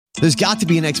There's got to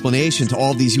be an explanation to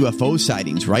all of these UFO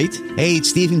sightings, right? Hey,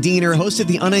 it's Stephen Diener, host of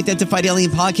the Unidentified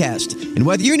Alien Podcast. And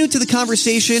whether you're new to the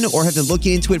conversation or have been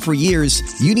looking into it for years,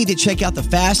 you need to check out the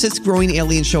fastest growing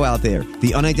alien show out there,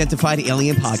 the Unidentified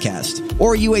Alien Podcast,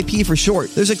 or UAP for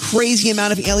short. There's a crazy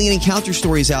amount of alien encounter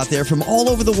stories out there from all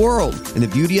over the world. And the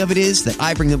beauty of it is that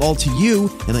I bring them all to you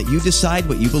and let you decide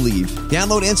what you believe.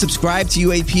 Download and subscribe to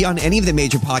UAP on any of the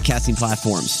major podcasting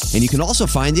platforms. And you can also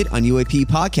find it on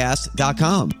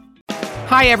UAPpodcast.com.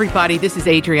 Hi, everybody. This is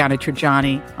Adriana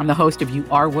Trajani. I'm the host of You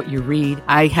Are What You Read.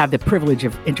 I have the privilege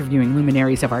of interviewing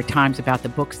luminaries of our times about the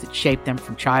books that shaped them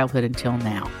from childhood until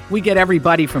now. We get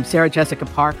everybody from Sarah Jessica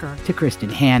Parker to Kristen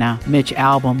Hanna, Mitch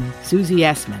Albom, Susie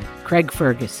Essman, Craig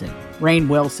Ferguson, Rainn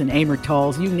Wilson, Amor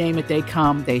Tolls, you name it, they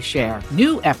come, they share.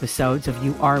 New episodes of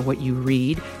You Are What You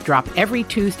Read drop every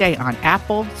Tuesday on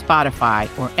Apple, Spotify,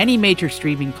 or any major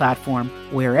streaming platform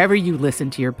wherever you listen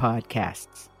to your podcasts.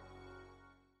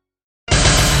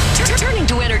 Turning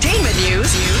to entertainment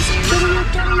news.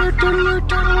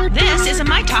 This is a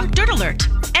My Talk Dirt Alert.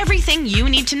 Everything you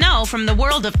need to know from the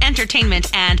world of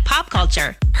entertainment and pop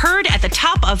culture. Heard at the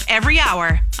top of every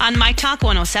hour on My Talk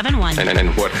 107.1.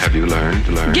 And what have you learned?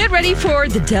 Get ready for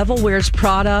The Devil Wears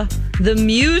Prada, the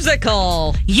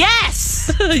musical.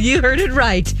 Yes! You heard it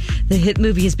right. The hit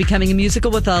movie is becoming a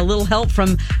musical with a little help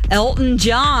from Elton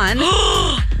John.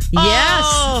 Yes.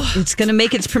 Oh. It's going to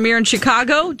make its premiere in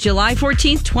Chicago, July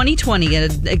 14th, 2020,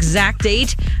 at an exact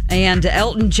date. And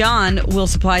Elton John will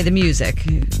supply the music.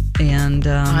 And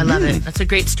I love it. That's a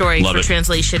great story for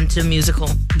translation to musical.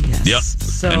 Yes. Yep.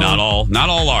 So, and not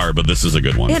all are, but this is a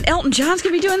good one. And Elton John's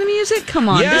going to be doing the music? Come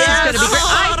on. Yes. This is going to be great.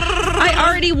 I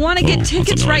already want to get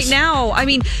tickets right now. I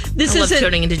mean, this is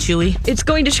turning into Chewy. It's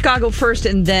going to Chicago first,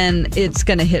 and then it's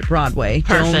going to hit Broadway.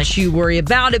 Perfect. Don't you worry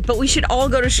about it. But we should all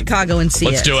go to Chicago and see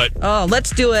Let's it. do it. Oh,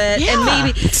 let's do it. Yeah. And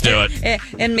maybe let's do it.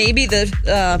 And maybe the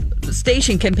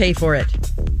station can pay for it.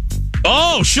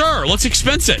 Oh, sure. Let's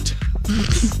expense it.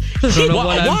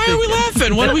 Why are we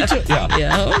laughing? What are we doing?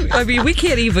 Yeah. I mean, we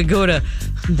can't even go to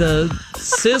the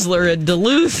Sizzler in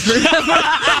Duluth.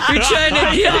 You're trying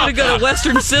to get him to go to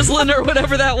Western Sizzlin' or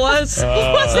whatever that was.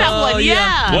 What was that one?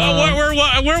 Yeah. Well,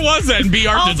 where was that? And B.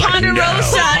 Arkin's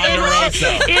Ponderosa.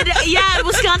 Ponderosa.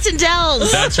 Wisconsin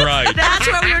Dells. That's right. That's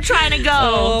where we were trying to go.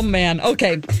 Oh, man.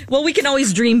 Okay. Well, we can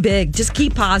always dream big. Just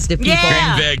keep positive, people.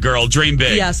 Yeah. Dream big, girl. Dream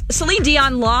big. Yes. Celine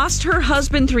Dion lost her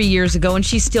husband 3 years ago, and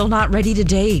she's still not ready to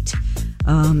date.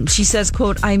 She says,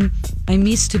 quote, I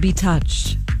miss to be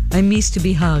touched. I miss to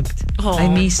be hugged. Aww. I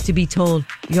miss to be told,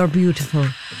 you're beautiful.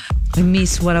 I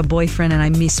miss what a boyfriend and I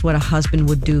miss what a husband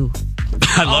would do.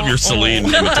 I love your Celine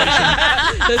imitation.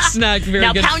 That's not very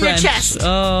now good pound French. your chest.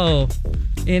 Oh.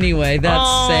 Anyway,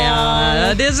 that's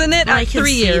sad, isn't it? I can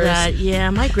 3 see years. that.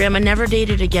 Yeah, my grandma never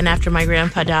dated again after my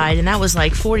grandpa died, and that was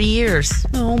like 40 years.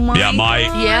 Oh, my gosh.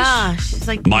 Yeah, she's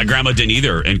like... My grandma didn't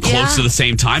either, and close to the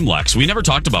same time, Lex. We never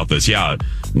talked about this. Yeah,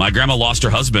 my grandma lost her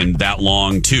husband that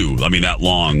long, too. I mean, that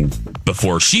long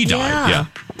before she died.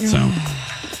 Yeah. So...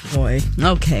 Boy.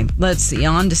 Okay, let's see.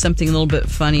 On to something a little bit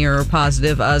funnier or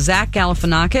positive. Zach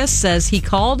Galifianakis says he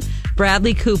called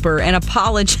Bradley Cooper and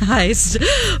apologized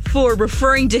for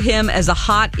referring to him as a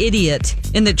hot idiot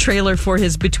in the trailer for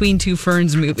his Between Two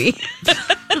Ferns movie.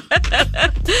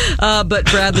 But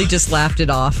Bradley just laughed it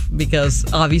off because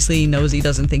obviously he knows he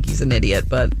doesn't think he's an idiot,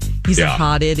 but he's a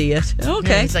hot idiot. Okay.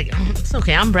 Yeah, he's like, it's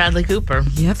okay, I'm Bradley Cooper.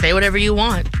 Yep. Say whatever you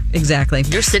want. Exactly.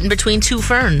 You're sitting between two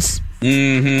ferns.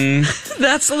 Mm-hmm.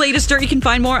 That's the latest dirt. You can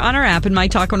find more on our app and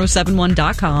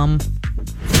mytalk1071.com.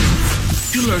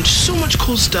 You learned so much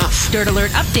cool stuff. Dirt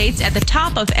Alert updates at the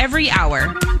top of every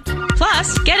hour.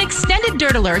 Plus, get extended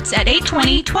Dirt Alerts at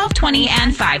 8:20, 12:20,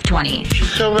 and 5:20.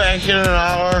 Come back in an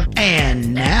hour.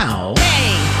 And now...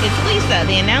 Hey, it's Lisa,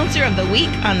 the announcer of the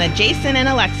week on the Jason and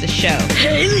Alexis show.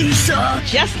 Hey, Lisa.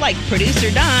 Just like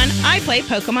producer Don, I play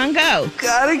Pokemon Go.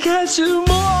 Gotta catch 'em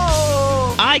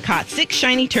all. I caught 6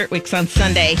 shiny Turtwicks on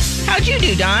Sunday. How'd you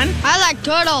do, Don? I like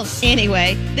turtles.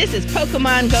 Anyway, this is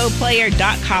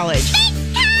PokemonGoPlayer.college.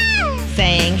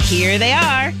 Saying, here they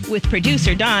are, with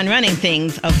producer Don running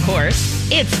things, of course.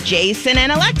 It's Jason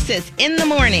and Alexis in the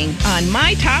morning on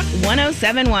My Talk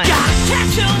 107.1.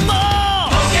 Catch 'em all.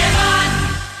 Pokemon.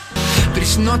 But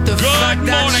it's not the Good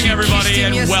morning, everybody,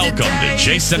 and welcome to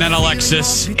Jason and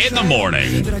Alexis in the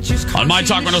morning on My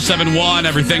Talk 107.1,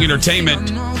 Everything Entertainment,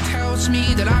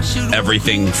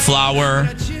 Everything Flour,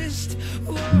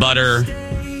 Butter,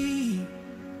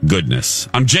 Goodness.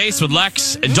 I'm Jace with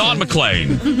Lex and Dawn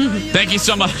McClain. Thank you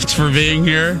so much for being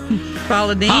here.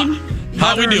 Pauline,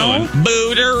 how we doing?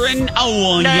 Butter and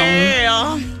onion.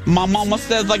 Yeah. My mama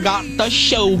says I got the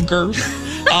sugar.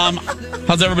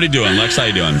 How's everybody doing? Lex, how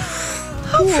you doing?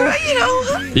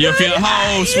 You're feeling,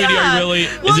 sweetie, are you really?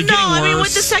 Is it getting worse? I mean,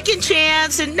 with the second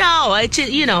chance, and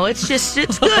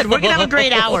it's good. We're gonna have a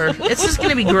great hour. It's just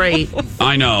gonna be great.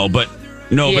 I know, but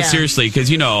seriously,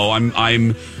 because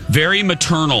I'm very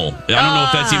maternal. I don't know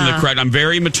if that's even the correct. I'm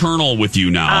very maternal with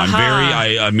you now.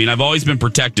 I mean, I've always been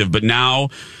protective, but now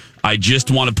I just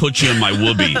want to put you in my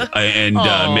whoopee and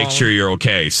make sure you're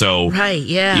okay. So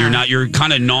you're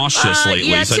kind of nauseous lately,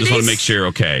 so I just want to make sure you're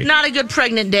okay. Not a good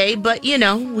pregnant day, but we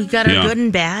got our good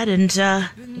and bad, and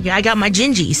I got my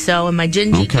gingy, and my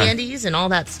gingy candies and all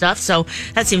that stuff. So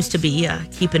that seems to be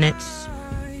keeping it,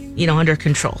 under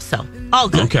control. So all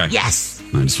good. Okay. Yes.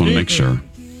 I just want to make sure.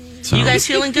 So. You guys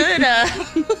feeling good?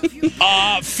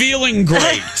 Feeling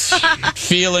great.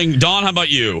 Dawn, how about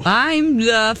you?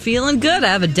 I'm feeling good. I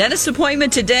have a dentist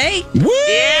appointment today. Woo!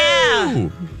 Yeah.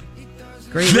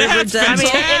 Great River Dental. I mean,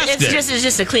 it's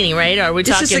just a cleaning, right? Or are we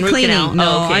talking just a cleaning? Canal?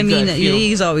 No, I mean,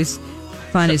 he's always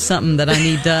finding something that I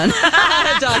need done.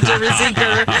 Dr.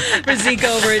 Rizika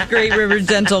over at Great River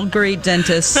Dental, great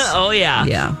dentist. Oh, yeah.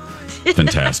 Yeah.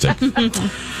 Fantastic.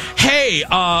 Hey,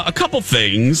 a couple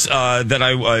things that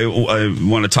I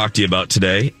want to talk to you about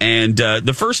today. And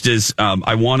the first is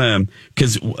I want to,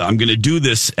 because I'm going to do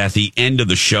this at the end of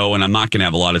the show, and I'm not going to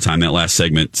have a lot of time. That last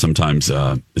segment sometimes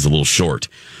is a little short.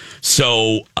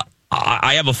 So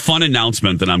I have a fun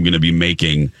announcement that I'm going to be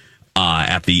making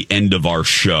at the end of our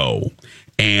show.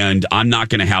 And I'm not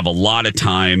going to have a lot of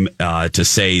time to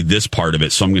say this part of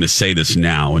it. So I'm going to say this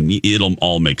now, and it'll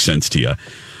all make sense to you.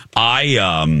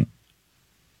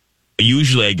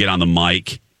 Usually I get on the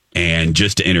mic and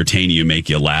just to entertain you, make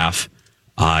you laugh.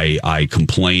 I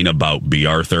complain about B.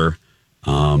 Arthur.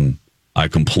 I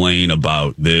complain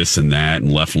about this and that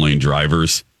and left lane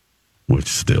drivers, which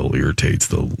still irritates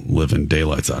the living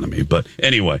daylights out of me. But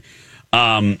anyway,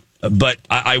 but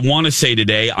I want to say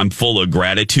today I'm full of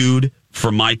gratitude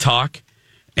for my talk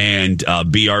and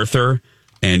B. Arthur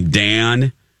and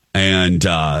Dan and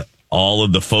all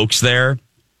of the folks there.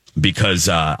 Because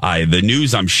the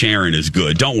news I'm sharing is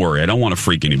good. Don't worry, I don't want to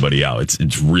freak anybody out.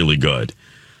 It's really good.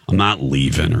 I'm not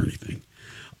leaving or anything.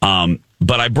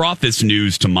 But I brought this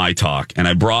news to my talk, and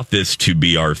I brought this to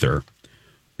B. Arthur,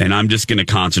 and I'm just going to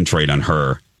concentrate on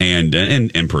her and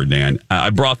Emperor Dan.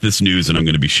 I brought this news, and I'm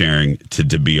going to be sharing to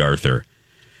B. Arthur.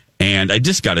 And I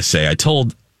just got to say, I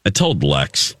told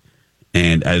Lex,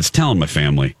 and I was telling my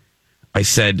family, I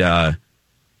said,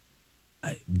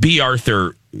 B.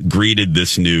 Arthur greeted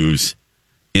this news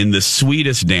in the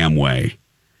sweetest damn way,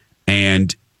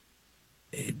 and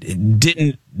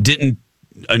didn't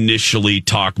initially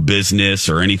talk business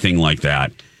or anything like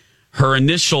that. Her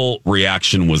initial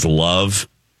reaction was love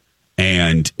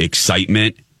and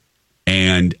excitement,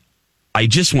 and I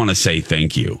just want to say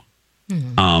thank you.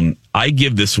 Mm-hmm. I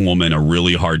give this woman a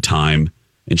really hard time,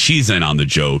 and she's in on the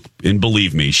joke, and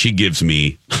believe me, she gives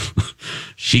me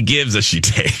she gives as she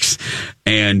takes.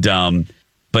 And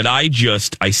but I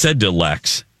said to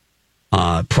Lex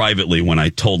privately when I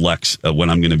told Lex when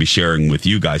I'm going to be sharing with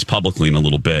you guys publicly in a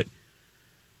little bit,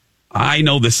 I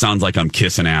know this sounds like I'm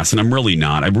kissing ass, and I'm really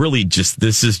not.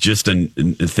 This is just a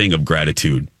thing of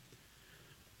gratitude.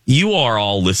 You are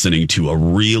all listening to a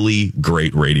really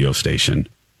great radio station.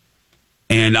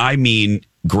 And I mean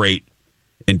great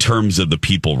in terms of the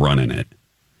people running it.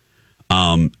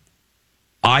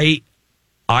 I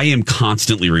am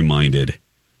constantly reminded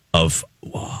of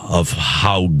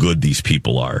how good these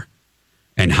people are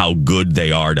and how good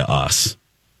they are to us.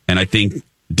 And I think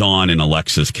Dawn and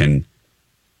Alexis can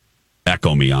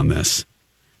echo me on this.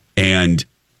 And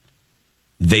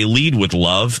they lead with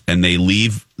love, and they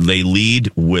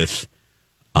lead with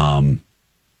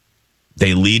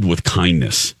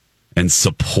kindness and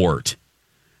support.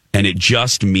 And it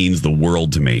just means the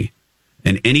world to me.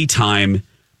 And anytime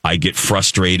I get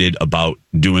frustrated about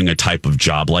doing a type of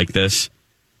job like this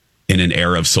in an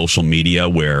era of social media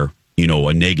where,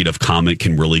 a negative comment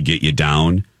can really get you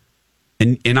down.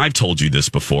 And I've told you this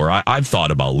before. I've thought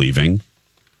about leaving.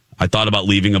 I thought about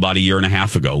leaving about 1.5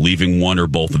 years ago, leaving one or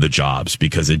both of the jobs,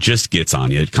 because it just gets on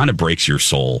you. It kind of breaks your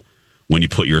soul when you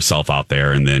put yourself out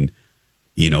there and then,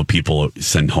 people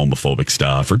send homophobic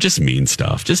stuff or just mean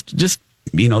stuff. Just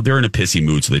they're in a pissy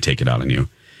mood, so they take it out on you.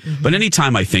 Mm-hmm. But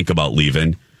anytime I think about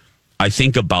leaving, I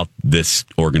think about this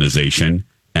organization,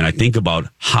 and I think about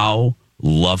how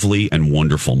lovely and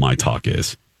wonderful my talk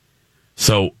is.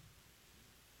 So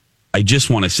I just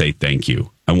want to say thank you.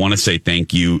 I want to say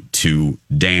thank you to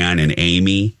Dan and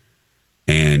Amy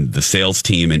and the sales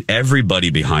team and everybody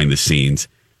behind the scenes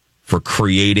for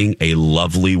creating a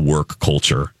lovely work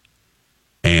culture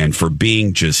and for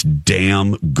being just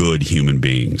damn good human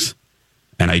beings.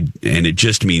 and it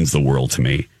just means the world to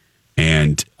me.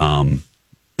 And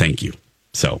thank you.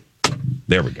 So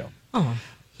there we go. Oh,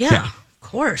 yeah. Of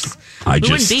course. We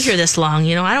wouldn't be here this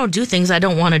long. I don't do things I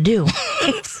don't want to do.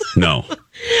 No.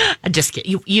 I just get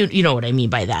you know what I mean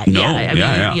by that. No.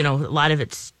 I mean, a lot of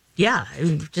it's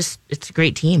it's a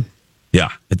great team.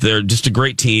 Yeah, they're just a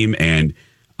great team, and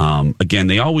again,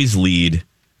 they always lead.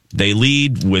 They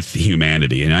lead with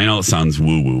humanity, and I know it sounds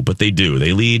woo-woo, but they do.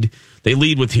 They lead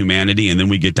with humanity, and then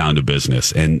we get down to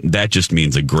business, and that just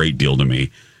means a great deal to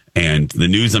me. And the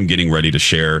news I'm getting ready to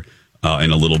share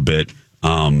in a little bit,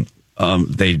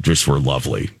 they just were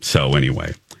lovely. So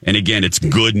anyway, and again, it's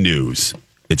good news.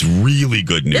 It's really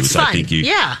good news. It's fun. I think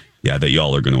that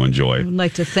y'all are going to enjoy. I would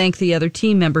like to thank the other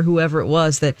team member, whoever it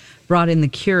was, that brought in the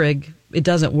Keurig. It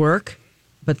doesn't work,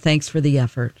 but thanks for the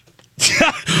effort.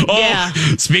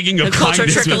 Speaking of the culture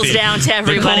kindness, trickles down to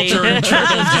everybody. The culture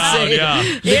trickles down, yeah.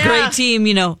 The great team,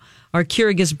 our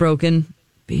Keurig is broken.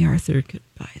 B. Arthur could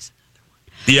buy us another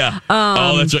one. Yeah.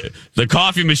 That's right. The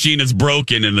coffee machine is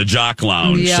broken in the Jock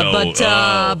Lounge.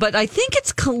 Yeah, but I think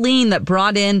it's Colleen that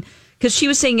brought in, because she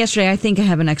was saying yesterday, I think I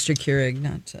have an extra Keurig,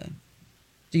 not to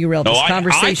derail this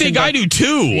conversation. I think I do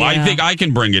too. Yeah. I think I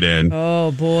can bring it in.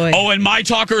 Oh, boy. Oh, and my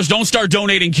talkers, don't start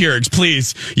donating Keurigs,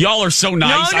 please. Y'all are so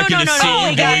nice. I can just see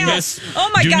you doing this. Oh,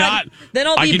 my God. Then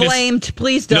I'll be blamed.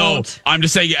 Please don't. No, I'm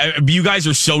just saying, you guys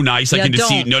are so nice. I can just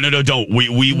see. No, don't. We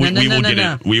will get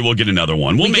it. We will get another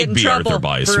one. We'll make B. Arthur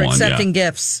buy us for one. Accepting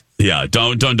gifts. Yeah,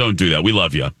 don't do that. We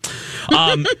love you.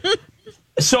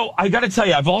 So I got to tell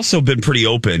you, I've also been pretty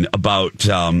open about,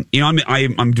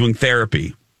 I'm doing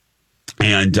therapy.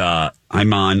 And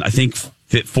I'm on, I think,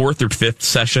 fourth or fifth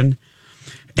session.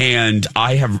 And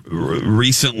I have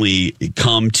recently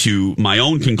come to my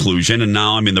own conclusion, and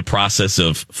now I'm in the process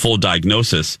of full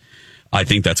diagnosis. I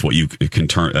think that's what you can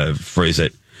phrase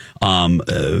it.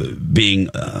 Having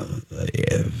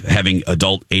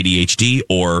adult ADHD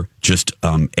or just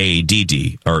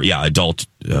ADD, or adult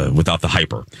without the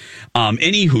hyper.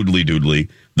 Any hoodly doodly.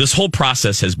 This whole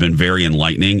process has been very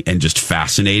enlightening and just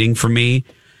fascinating for me.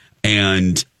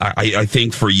 And I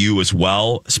think for you as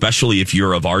well, especially if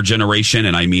you're of our generation,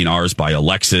 and I mean ours by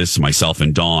Alexis, myself,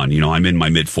 and Dawn. I'm in my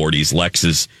mid-40s. Lex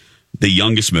is the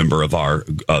youngest member of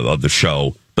of the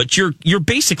show. But you're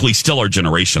basically still our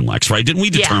generation, Lex, right? Didn't we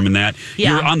determine that?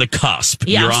 Yeah. You're on the cusp.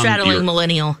 Yeah, I'm straddling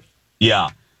millennial. Yeah.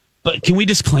 But can we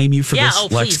just claim you for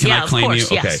this, Lex? Please. Can I claim you?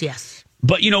 Okay. Yes.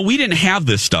 But, we didn't have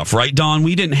this stuff, right, Dawn?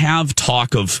 We didn't have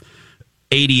talk of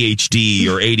ADHD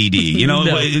or ADD.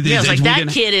 It's like, that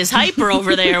kid is hyper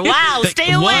over there. Wow,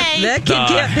 stay away. That kid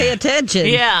can't pay attention.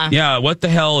 Yeah. Yeah, what the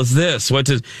hell is this?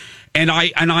 And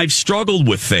I've struggled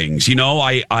with things.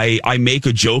 I make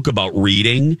a joke about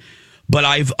reading, but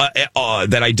I've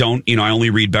that I don't, I only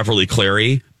read Beverly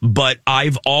Cleary, but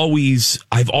I've always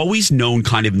known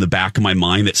kind of in the back of my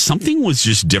mind that something was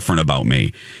just different about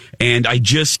me. And I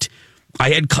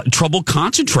had trouble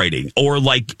concentrating or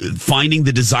like finding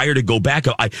the desire to go back.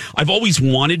 I've always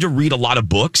wanted to read a lot of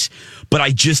books, but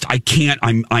I can't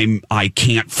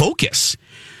focus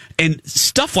and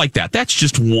stuff like that. That's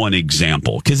just one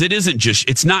example, because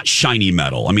it's not shiny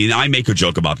metal. I mean, I make a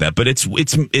joke about that, but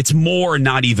it's more,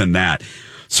 not even that.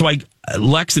 So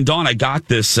Lex and Dawn, I got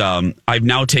this. I've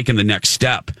now taken the next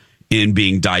step in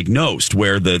being diagnosed,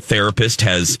 where the therapist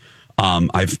has,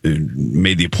 I've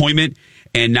made the appointment.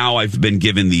 And now I've been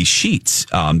given these sheets,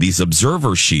 these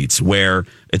observer sheets, where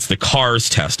it's the CARS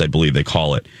test, I believe they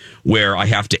call it, where I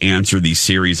have to answer these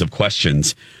series of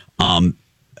questions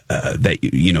that,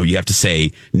 you have to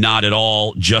say not at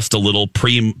all, just a little,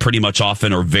 pretty much,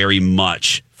 often, or very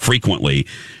much, frequently,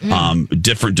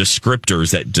 different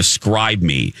descriptors that describe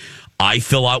me. I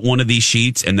fill out one of these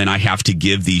sheets, and then I have to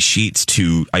give these sheets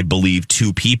to, I believe,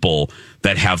 2 people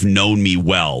that have known me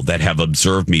well, that have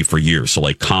observed me for years. So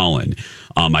like Colin,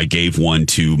 I gave one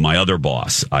to my other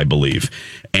boss, I believe.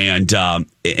 And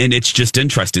it's just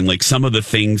interesting. Like some of the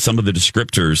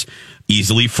descriptors: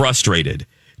 easily frustrated,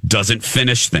 doesn't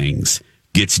finish things,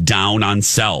 gets down on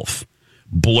self,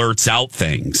 blurts out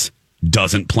things,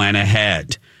 doesn't plan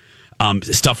ahead,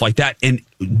 stuff like that. And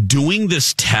doing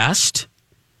this test,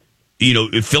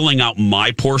 filling out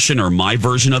my portion or my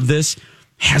version of this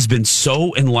has been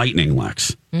so enlightening,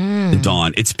 Lex and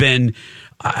Dawn. It's been,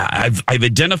 I've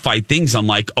identified things. I'm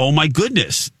like, oh my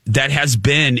goodness, that has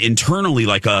been internally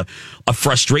like a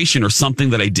frustration or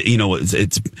something that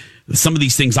it's some of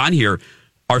these things on here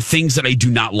are things that I do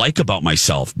not like about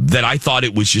myself, that I thought I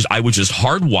was just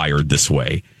hardwired this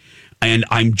way. And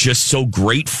I'm just so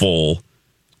grateful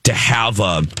to have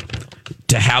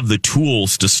the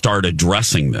tools to start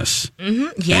addressing this. Mm-hmm.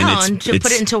 Yeah, and to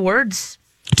put it into words.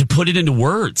 To put it into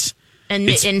words. And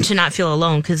to not feel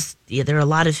alone, because there are a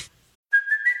lot of...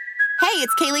 Hey,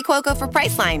 it's Kaylee Cuoco for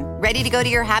Priceline. Ready to go to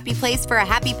your happy place for a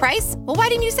happy price? Well, why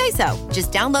didn't you say so?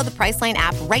 Just download the Priceline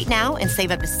app right now and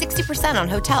save up to 60% on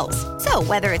hotels. So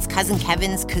whether it's Cousin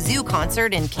Kevin's Kazoo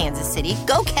Concert in Kansas City,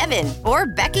 go Kevin, or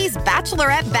Becky's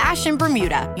Bachelorette Bash in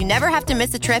Bermuda, you never have to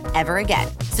miss a trip ever again.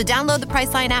 So download the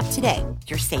Priceline app today.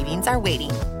 Your savings are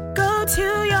waiting. Go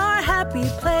to your happy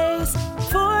place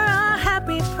for a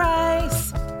happy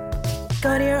price.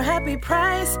 Go to your happy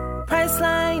price,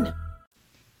 Priceline.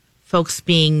 Folks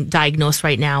being diagnosed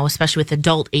right now, especially with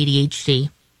adult ADHD.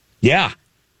 Yeah.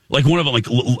 Like one of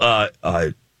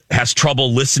them has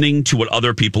trouble listening to what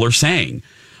other people are saying.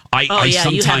 I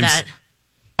sometimes, you have that.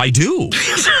 I do.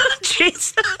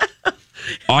 Jeez.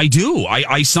 I do.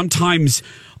 I sometimes,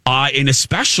 and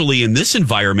especially in this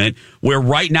environment where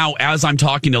right now, as I'm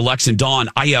talking to Lex and Dawn,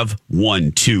 I have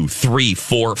 1, 2, 3,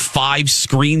 4, 5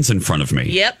 screens in front of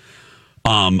me. Yep.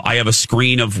 I have a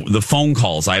screen of the phone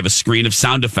calls. I have a screen of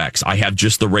sound effects. I have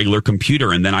just the regular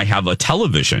computer. And then I have a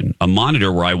television, a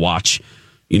monitor where I watch,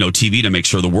 TV to make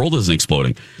sure the world isn't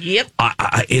exploding. Yep.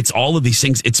 It's all of these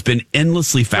things. It's been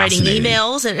endlessly fascinating. Writing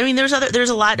emails. And there's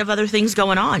a lot of other things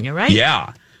going on. You're right.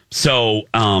 Yeah. So,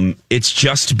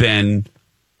 it's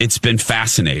been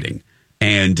fascinating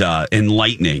and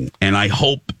enlightening. And I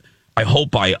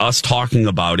hope by us talking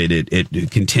about it,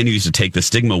 it continues to take the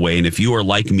stigma away. And if you are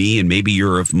like me, and maybe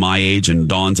you're of my age and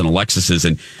Dawn's and Alexis's,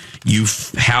 and you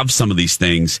have some of these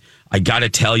things, I got to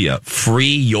tell you,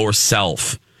 free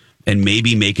yourself and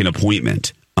maybe make an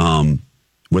appointment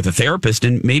with a therapist.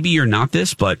 And maybe you're not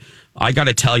this, but I got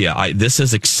to tell you, this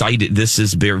is excited. This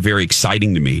is very, very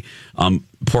exciting to me.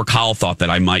 Poor Kyle thought that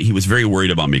I might. He was very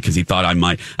worried about me because he thought I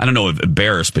might. I don't know if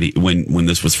embarrassed, but when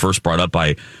this was first brought up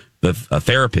by a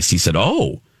therapist, he said,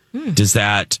 how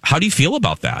do you feel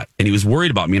about that? And he was worried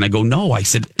about me. And I go, no, I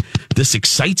said, this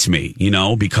excites me,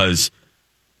 because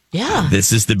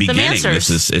this is the beginning.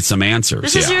 It's some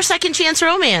answers. This is your second chance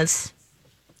romance.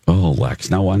 Oh,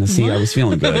 Lex, now I want to see. I was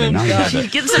feeling good. And now you had to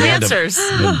give some answers. You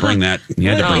had to bring that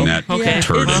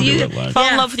turd into it, Lex. Fall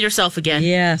in love with yourself again.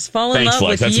 Yes, fall in love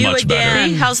with you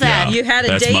again. How's that? Yeah, you had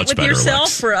a date with yourself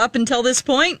Lex. for up until this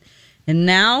point, and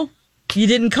now you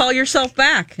didn't call yourself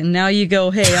back, and now you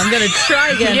go, hey, I'm going to try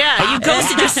again. Yeah, you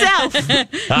ghosted yourself.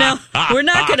 Now, we're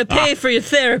not going to pay for your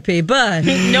therapy, but...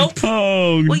 Nope.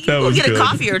 Oh, well, we'll get a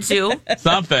coffee or two.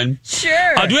 Something.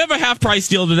 Sure. Do we have a half-price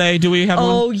deal today? Do we have one?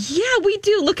 Oh, yeah, we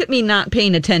do. Look at me not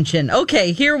paying attention.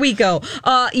 Okay, here we go.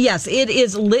 Yes, it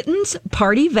is Litton's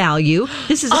Party Value.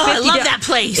 This is I love that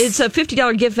place. It's a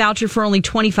 $50 gift voucher for only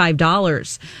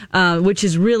 $25, which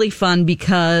is really fun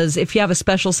because if you have a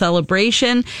special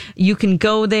celebration, you can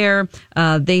go there.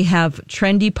 They have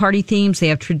trendy party themes. They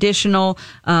have traditional.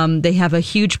 They have a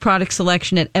huge product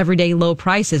selection at everyday low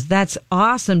prices. That's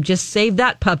awesome. Just save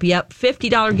that puppy up.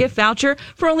 $50 gift voucher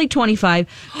for only $25.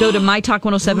 Go to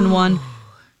MyTalk1071,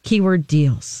 keyword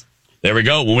deals. There we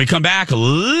go. When we come back,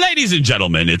 ladies and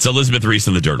gentlemen, it's Elizabeth Reese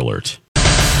in the Dirt Alert.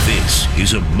 This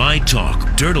is a My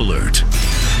Talk Dirt Alert.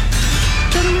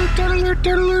 Dirt Alert, Dirt Alert,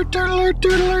 Dirt Alert, Dirt Alert,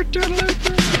 Dirt Alert, Dirt Alert.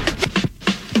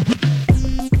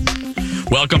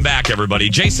 Welcome back, everybody.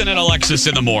 Jason and Alexis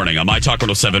in the morning on My Talk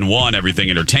 1071, Everything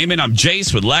Entertainment. I'm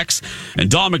Jace with Lex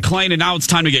and Dawn McClain, and now it's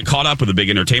time to get caught up with the big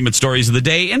entertainment stories of the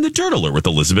day and the Dirt Alert with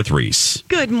Elizabeth Reese.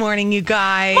 Good morning, you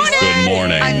guys. Good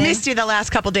morning. I missed you the last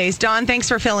couple days. Dawn, thanks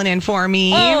for filling in for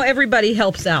me. Oh, everybody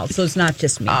helps out, so it's not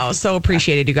just me. Oh, so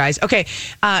appreciated, you guys. Okay,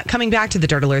 coming back to the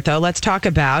Dirt Alert, though, let's talk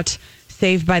about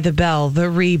Saved by the Bell, the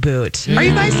reboot. Are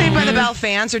you guys Saved by the Bell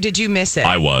fans, or did you miss it?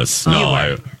 I was.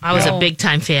 I was a big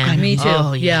time fan. Me too.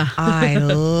 Oh, yeah. I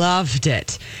loved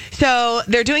it. So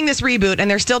they're doing this reboot, and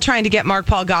they're still trying to get Mark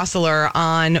Paul Gosselaar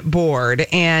on board.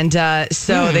 And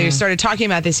so they started talking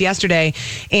about this yesterday,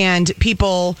 and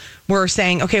people were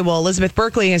saying, okay, well, Elizabeth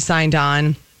Berkley has signed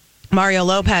on. Mario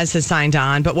Lopez has signed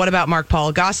on, but what about Mark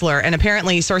Paul Gosselaar? And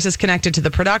apparently sources connected to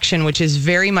the production, which is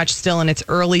very much still in its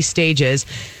early stages,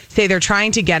 say they're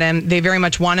trying to get him. They very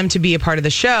much want him to be a part of the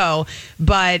show,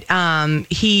 but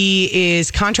he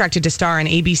is contracted to star in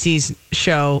ABC's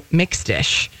show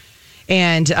Mixed-ish.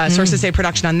 And sources say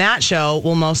production on that show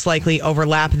will most likely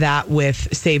overlap that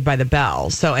with Saved by the Bell.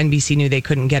 So NBC knew they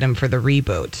couldn't get him for the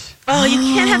reboot. Oh, you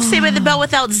can't have Saved by the Bell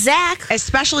without Zach.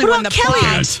 Especially when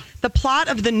the plot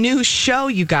of the new show,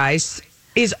 you guys,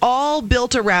 is all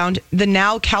built around the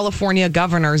now California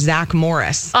governor, Zach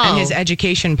Morris, and his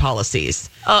education policies.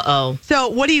 So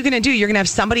what are you going to do? You're going to have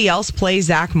somebody else play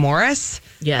Zach Morris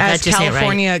as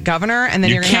California governor, and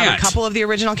then you're going to have a couple of the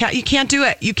original. You can't do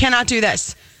it. You cannot do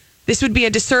this. This would be a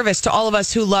disservice to all of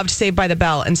us who loved Saved by the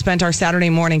Bell and spent our Saturday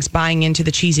mornings buying into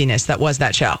the cheesiness that was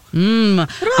that show. What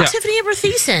about Tiffany Amber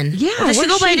Thiessen? Yeah, does she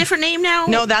go by a different name now?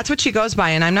 No, that's what she goes by,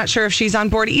 and I'm not sure if she's on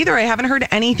board either. I haven't heard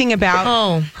anything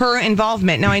about her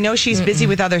involvement. Now, I know she's busy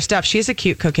with other stuff. She has a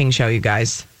cute cooking show, you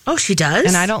guys. Oh, she does?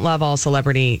 And I don't love all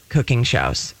celebrity cooking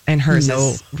shows, and hers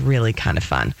is really kind of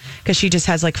fun because she just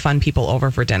has like fun people over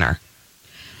for dinner.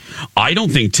 I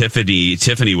don't think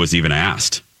Tiffany was even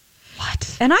asked.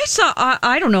 What? And I saw,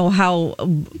 I don't know how,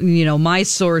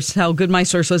 how good my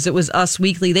source was. It was Us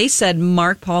Weekly. They said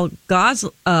Mark Paul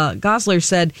Gosselaar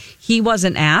said he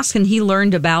wasn't asked and he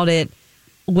learned about it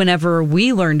whenever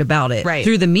we learned about it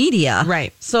through the media.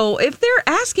 Right. So if they're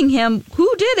asking him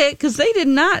who did it, because they did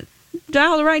not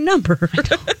dial the right number.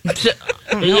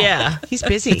 Yeah. He's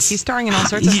busy. He's starring in all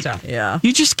sorts of stuff. Yeah.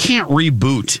 You just can't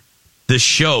reboot the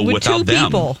show without two them.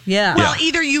 People. Yeah. Well,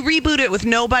 either you reboot it with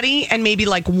nobody and maybe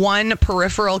like one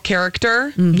peripheral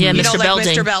character. Yeah, you Mr. know, like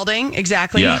Belding. Mr. Belding.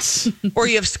 Exactly. Yes. Or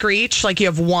you have Screech, like you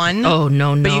have one. Oh,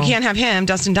 no. But you can't have him,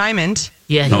 Dustin Diamond.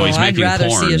 Yeah. No, he's I'd making rather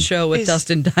porn. see a show with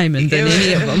Dustin Diamond than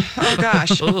any of them. Oh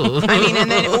gosh. I mean, and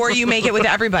then or you make it with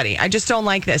everybody. I just don't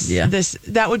like this. Yeah.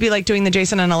 That would be like doing the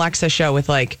Jason and Alexa show with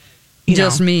like me.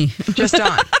 Just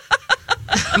on.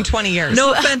 In 20 years.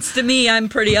 No offense to me, I'm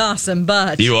pretty awesome,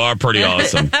 but You are pretty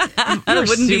awesome. it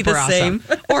wouldn't be the same.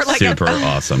 Or like Super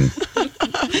awesome.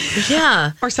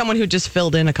 Yeah. Or someone who just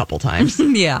filled in a couple times.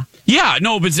 Yeah. Yeah,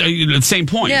 no, but it's the same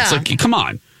point. Yeah. It's like, come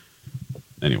on.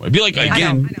 Anyway, it'd be like,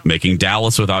 again, making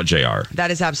Dallas without JR. That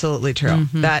is absolutely true.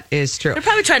 That is true. They're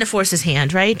probably trying to force his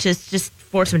hand, right? Just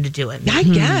force him to do it. I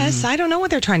guess. I don't know what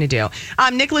they're trying to do.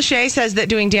 Nick Lachey says that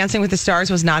doing Dancing with the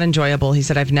Stars was not enjoyable. He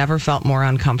said, I've never felt more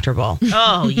uncomfortable.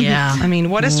 Oh, yeah. I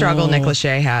mean, what a struggle Nick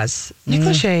Lachey has. Nick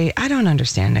Lachey, I don't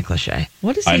understand Nick Lachey.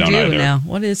 What does he do now?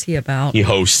 What is he about? He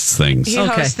hosts things. He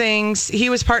hosts things.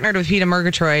 He was partnered with Peter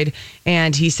Murgatroyd,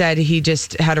 and he said he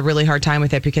just had a really hard time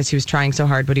with it because he was trying so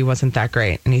hard, but he wasn't that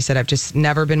great. And he said, I've just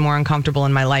never been more uncomfortable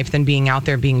in my life than being out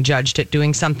there being judged at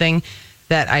doing something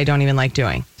that I don't even like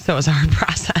doing. So it was a hard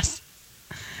process.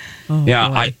 Oh, yeah,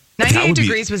 boy. 98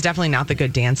 Degrees was definitely not the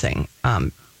good dancing. No,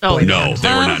 they were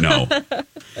not. No,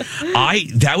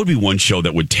 that would be one show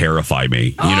that would terrify me.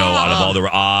 You know, out of all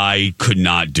I could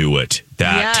not do it.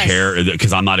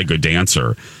 Because I'm not a good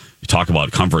dancer. You talk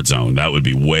about comfort zone. That would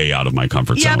be way out of my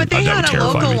comfort zone. Yeah, but they had a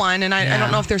local me. one, and I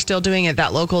don't know if they're still doing it.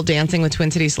 That local Dancing with Twin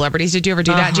City Celebrities. Did you ever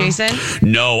do that, Jason?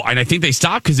 No, and I think they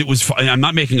stopped because it was. I'm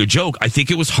not making a joke. I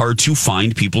think it was hard to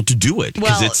find people to do it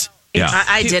because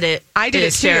I did it. I did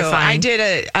it too. Terrifying.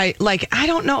 I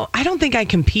don't know. I don't think I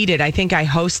competed. I think I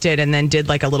hosted and then did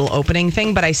like a little opening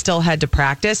thing, but I still had to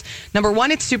practice. Number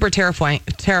one, it's super terrifying.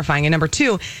 And number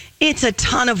two, it's a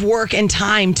ton of work and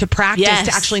time to practice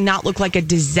to actually not look like a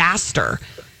disaster.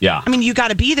 Yeah. I mean, you got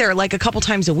to be there like a couple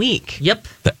times a week. Yep.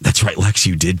 That's right, Lex.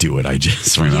 You did do it. I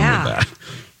just remembered that.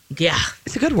 Yeah.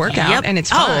 It's a good workout and it's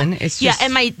fun. It's just,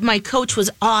 and my coach was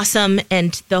awesome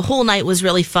and the whole night was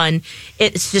really fun.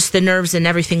 It's just the nerves and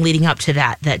everything leading up to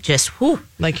that just, whew.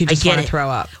 Like you just want to throw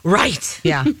up. Right.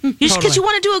 Yeah. Just because you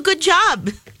want to do a good job.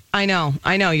 I know.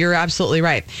 You're absolutely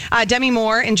right. Demi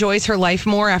Moore enjoys her life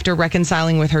more after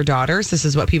reconciling with her daughters. This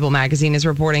is what People Magazine is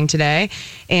reporting today.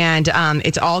 And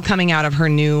it's all coming out of her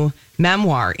new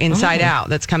memoir, Inside Out,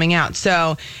 that's coming out.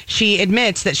 So she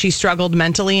admits that she struggled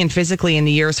mentally and physically in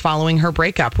the years following her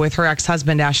breakup with her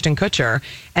ex-husband, Ashton Kutcher.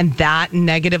 And that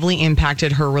negatively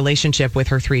impacted her relationship with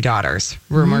her three daughters,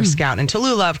 Rumor, Scout, and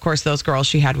Tallulah. Of course, those girls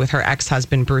she had with her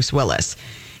ex-husband, Bruce Willis.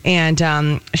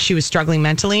 And she was struggling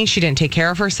mentally. She didn't take care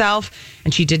of herself.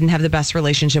 And she didn't have the best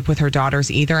relationship with her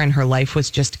daughters either. And her life was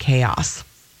just chaos.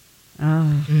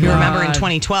 Oh, you remember in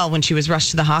 2012 when she was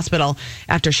rushed to the hospital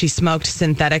after she smoked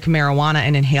synthetic marijuana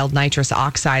and inhaled nitrous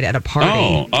oxide at a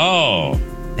party.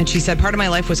 And she said, part of my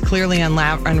life was clearly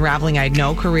unraveling. I had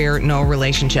no career, no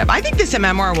relationship. I think this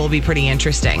memoir will be pretty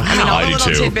interesting. Wow. I mean, all the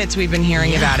little tidbits we've been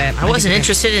hearing about it. I wasn't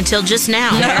interested until just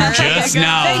now. Just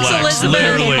now, Thanks, Lex. Elizabeth.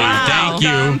 Literally. Wow. Thank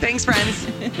you. Thanks,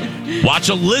 friends. Watch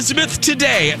Elizabeth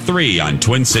today at 3 on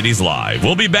Twin Cities Live.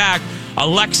 We'll be back.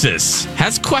 Alexis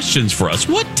has questions for us.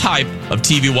 What type of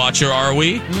TV watcher are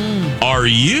we? Are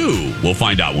you? We'll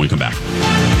find out when we come back.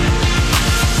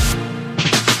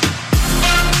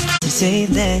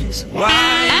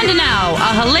 And now,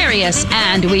 a hilarious,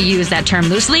 and we use that term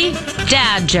loosely,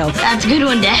 dad joke. That's a good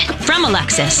one, Dad. From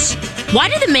Alexis. Why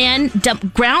did the man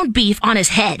dump ground beef on his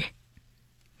head?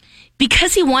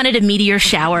 Because he wanted a meteor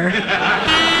shower.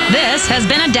 This has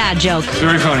been a dad joke.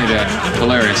 Very funny, Dad.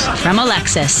 Hilarious. From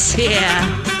Alexis.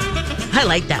 Yeah. I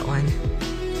like that one.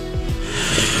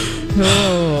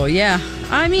 Oh, yeah.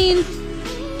 I mean,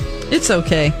 it's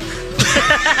okay.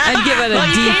 I'd give it a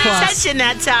well, D+. You paid attention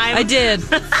that time. I did.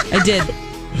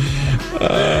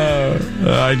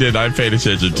 I did. I paid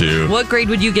attention too. What grade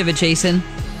would you give it, Jason?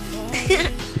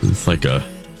 It's like I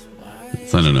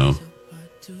don't know,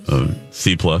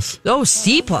 C+. Oh,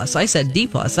 C+. I said D+.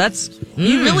 That's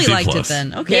you really C+. liked it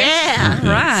then. Okay. Yeah.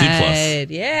 Right.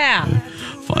 C+. Yeah.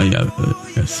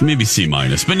 Yes, maybe C-,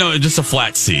 but no, just a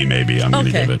flat C. Maybe I'm going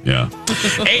to give it. Yeah.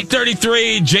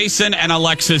 8:33. Jason and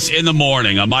Alexis in the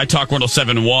morning on My Talk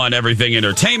 107.1. Everything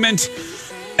Entertainment.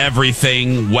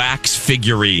 Everything wax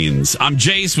figurines. I'm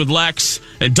Jace with Lex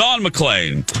and Dawn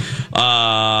McClain.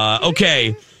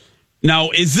 Okay.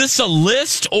 Now, is this a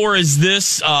list or is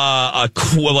this a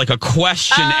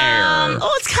questionnaire?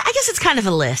 I guess it's kind of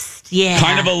a list. Yeah.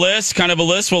 Kind of a list.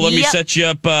 Well, let me set you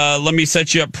up. Let me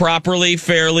set you up properly,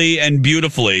 fairly, and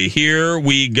beautifully. Here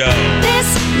we go.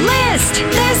 This list.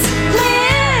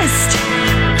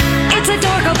 It's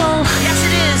adorable. Yes,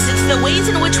 it is. It's the ways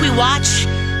in which we watch,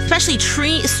 especially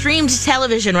streamed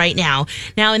television right now.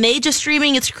 Now, in the age of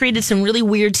streaming, it's created some really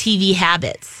weird TV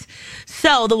habits.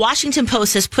 So, the Washington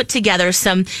Post has put together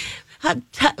some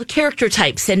character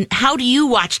types and how do you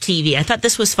watch TV? I thought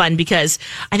this was fun because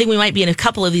I think we might be in a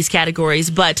couple of these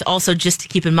categories, but also just to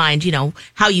keep in mind,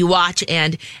 how you watch.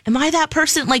 And am I that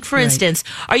person? Like, for instance,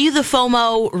 are you the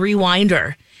FOMO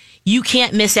rewinder? You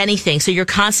can't miss anything. So you're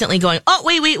constantly going, oh,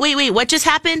 wait, what just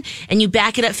happened? And you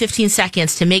back it up 15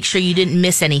 seconds to make sure you didn't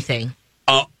miss anything.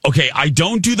 Okay, I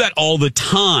don't do that all the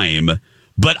time,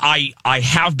 but I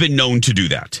have been known to do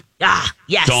that. Ah,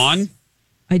 yes. Dawn?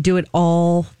 I do it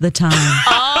all the time.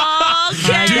 Okay.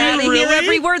 I gotta hear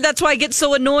every word. That's why I get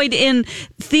so annoyed in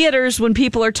theaters when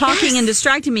people are talking and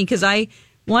distracting me because I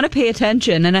want to pay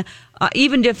attention. And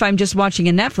even if I'm just watching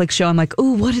a Netflix show, I'm like,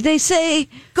 ooh, what did they say?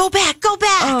 Go back.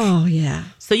 Oh, yeah.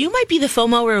 So you might be the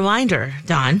FOMO rewinder,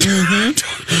 Don.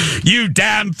 Mm-hmm. You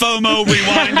damn FOMO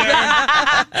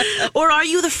rewinder. Or are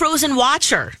you the frozen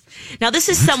watcher? Now, this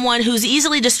is someone who's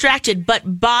easily distracted,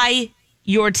 but by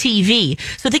your TV.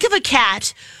 So think of a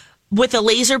cat with a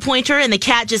laser pointer and the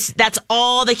cat that's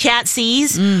all the cat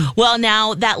sees. Well,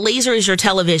 now that laser is your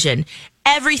television.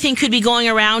 Everything could be going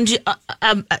around.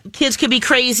 Kids could be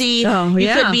crazy. Oh,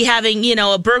 yeah. You could be having,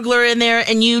 a burglar in there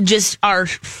and you just are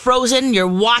frozen. You're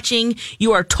watching.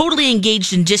 You are totally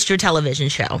engaged in just your television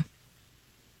show.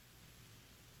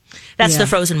 That's the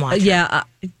frozen watcher. Yeah.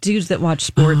 Dudes that watch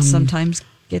sports sometimes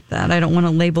get that. I don't want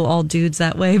to label all dudes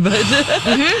that way, but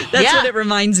that's what it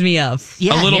reminds me of.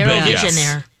 Yeah, a little bit, vision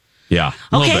there. Yeah,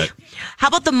 a little bit. How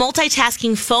about the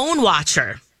multitasking phone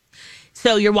watcher?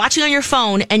 So you're watching on your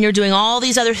phone and you're doing all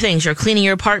these other things. You're cleaning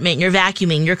your apartment, you're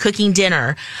vacuuming, you're cooking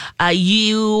dinner.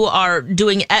 You are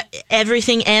doing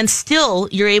everything and still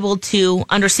you're able to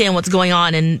understand what's going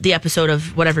on in the episode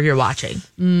of whatever you're watching.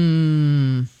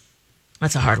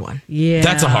 That's a hard one. Yeah.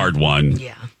 That's a hard one.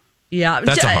 Yeah. Yeah,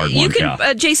 that's a hard one. You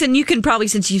can, Jason, you can probably,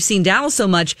 since you've seen Dallas so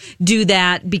much, do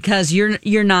that because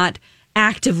you're not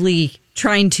actively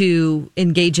trying to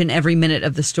engage in every minute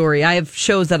of the story. I have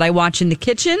shows that I watch in the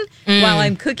kitchen while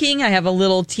I'm cooking. I have a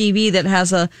little TV that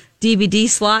has a DVD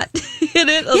slot in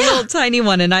it, a little tiny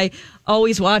one, and I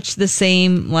always watch the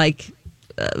same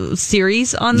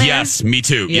series on there. Yes, me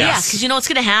too. Yeah, because you know what's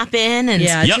going to happen. And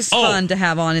it's just fun to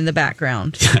have on in the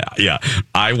background. Yeah.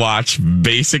 I watch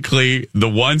basically the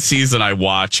one season I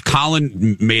watch.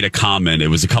 Colin made a comment. It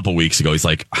was a couple weeks ago. He's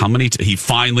like, how many? He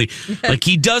finally,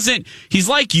 he doesn't, he's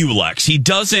like you, Lex. He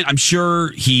doesn't, I'm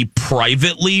sure he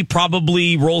privately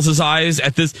probably rolls his eyes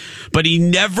at this, but he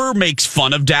never makes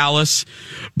fun of Dallas.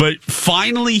 But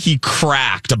finally he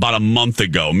cracked about a month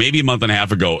ago, maybe a month and a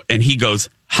half ago. And he goes,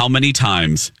 how many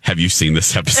times have you seen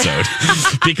this episode?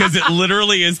 Because it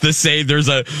literally is the same. There's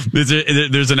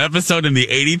an episode in the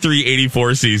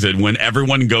 83-84 season when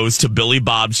everyone goes to Billy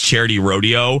Bob's charity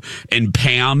rodeo and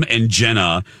Pam and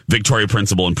Jenna, Victoria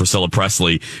Principal and Priscilla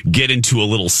Presley, get into a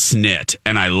little snit.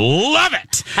 And I love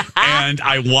it. And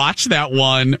I watch that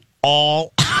one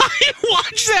all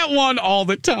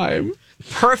the time.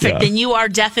 Perfect. Then you are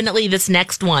definitely this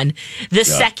next one. The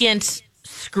second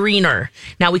screener.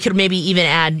 Now we could maybe even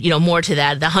add, more to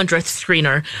that, the 100th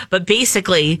screener. But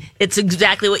basically, it's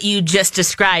exactly what you just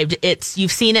described.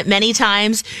 You've seen it many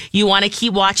times. You want to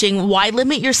keep watching. Why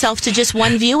limit yourself to just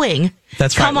one viewing?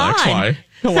 That's right, Lex. Why?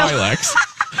 Why, Lex?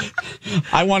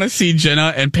 I want to see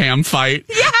Jenna and Pam fight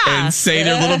and say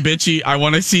their little bitchy. I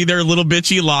want to see their little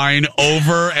bitchy line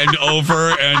over and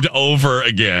over and over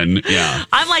again. Yeah.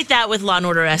 I'm like that with Law &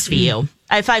 Order SVU.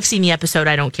 If I've seen the episode,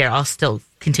 I don't care. I'll still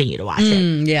continue to watch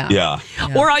it. Yeah.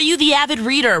 Or are you the avid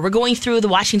reader? We're going through the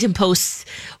Washington Post's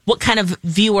what kind of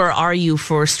viewer are you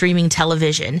for streaming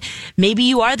television? Maybe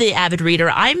you are the avid reader.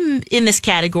 I'm in this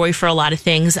category for a lot of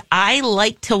things. I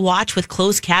like to watch with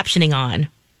closed captioning on.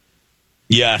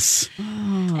 Yes.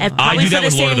 And probably for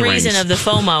the same reason of the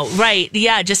FOMO. Right.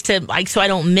 Yeah, just to so I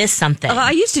don't miss something.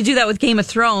 I used to do that with Game of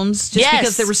Thrones just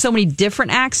because there were so many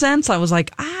different accents. I was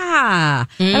like, I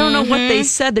don't know what they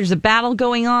said. There's a battle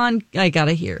going on. I got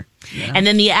to hear. Yeah. And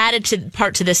then the added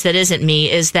part to this that isn't me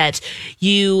is that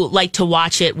you like to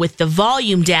watch it with the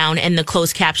volume down and the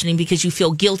closed captioning because you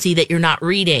feel guilty that you're not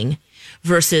reading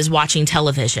versus watching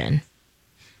television.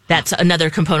 That's another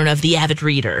component of the avid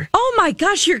reader. Oh my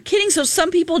gosh, you're kidding. So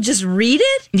some people just read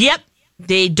it? Yep.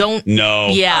 They don't. No.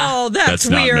 Yeah. Oh, that's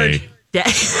weird. Not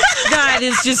me. That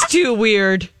is just too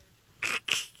weird.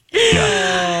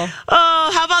 Yeah.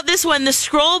 Oh, how about this one? The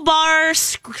scroll bar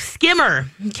skimmer.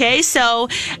 Okay, so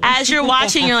as you're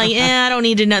watching, you're like, I don't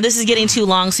need to know. This is getting too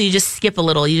long, so you just skip a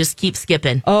little. You just keep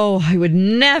skipping. Oh, I would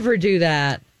never do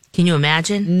that. Can you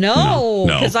imagine? No,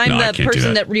 because I'm the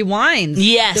person that rewinds.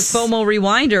 Yes. The FOMO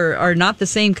rewinder are not the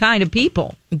same kind of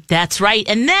people. That's right.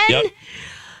 And then,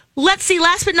 let's see,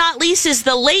 last but not least is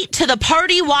the late to the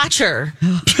party watcher.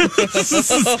 What's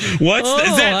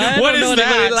that? What is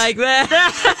that? Like that?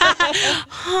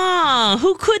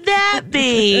 Who could that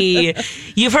be?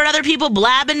 You've heard other people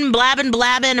blabbing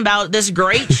about this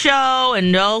great show,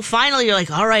 and finally you're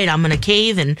like, all right, I'm going to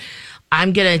cave and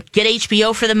I'm going to get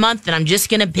HBO for the month and I'm just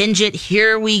going to binge it.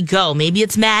 Here we go. Maybe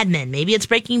it's Mad Men. Maybe it's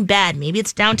Breaking Bad. Maybe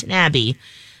it's Downton Abbey.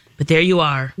 But there you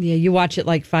are. Yeah, you watch it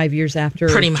like 5 years after.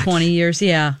 Pretty much. 20 years,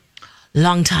 yeah.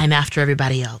 Long time after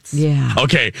everybody else. Yeah.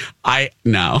 Okay, I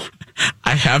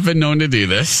have been known to do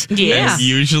this. Yeah. And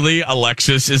usually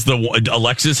Alexis has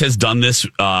done this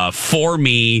for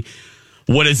me.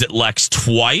 What is it, Lex?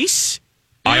 Twice?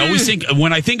 I always think,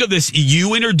 when I think of this,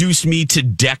 you introduced me to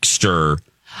Dexter.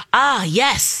 Ah,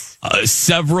 yes.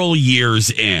 Several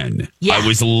years in. Yeah. I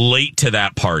was late to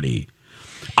that party.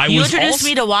 You introduced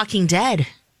me to Walking Dead.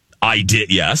 I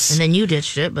did, yes. And then you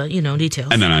ditched it, but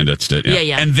details. And then I ditched it.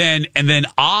 Yeah. And then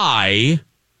I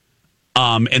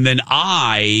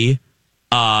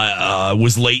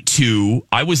was late to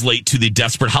the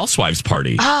Desperate Housewives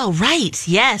party. Oh, right.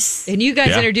 Yes. And you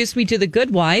guys introduced me to The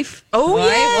Good Wife. Oh,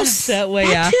 yes. That way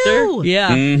that after. Too. Yeah.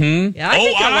 Mm-hmm. Yeah, I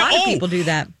think a lot of people do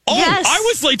that. Oh, yes. I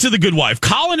was late to The Good Wife.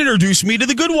 Colin introduced me to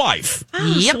The Good Wife.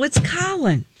 Oh, so it's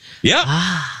Colin. Yep.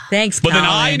 Thanks, Colin. But then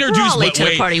I introduced... We're all late to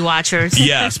the party watchers.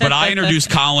 Yes, but I introduced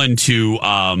Colin to...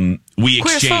 we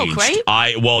Queer exchanged. Folk,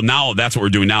 right? Now that's what we're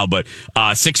doing now, but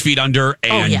 6 Feet Under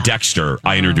and Dexter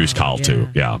I introduced Kyle to.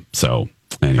 Yeah, so...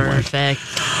 Anyway. Perfect.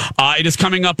 It is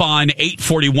coming up on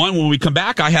 8:41. When we come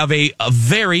back, I have a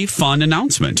very fun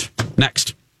announcement.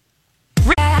 Next.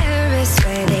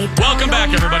 Welcome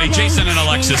back, everybody. Jason and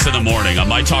Alexis in the morning on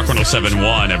My Talk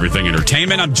 107.1, Everything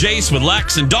Entertainment. I'm Jace with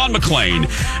Lex and Dawn McClain.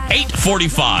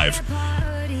 8:45.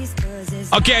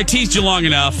 Okay, I teased you long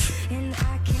enough.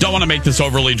 Don't want to make this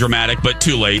overly dramatic, but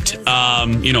too late.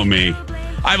 You know me.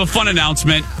 I have a fun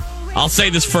announcement. I'll say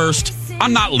this first.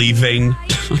 I'm not leaving.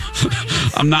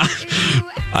 I'm not.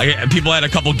 People had a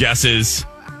couple guesses.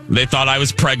 They thought I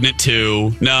was pregnant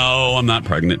too. No, I'm not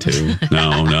pregnant too.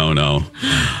 No.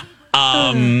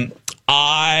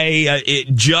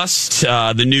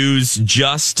 The news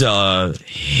just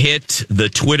hit the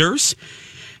Twitters,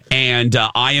 and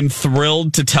I am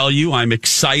thrilled to tell you. I'm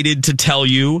excited to tell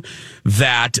you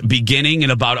that beginning in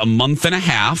about a month and a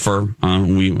half, or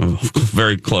we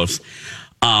very close.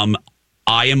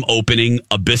 I am opening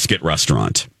a biscuit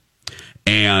restaurant,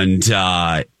 and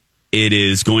it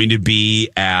is going to be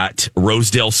at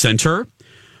Rosedale Center,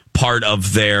 part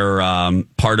of their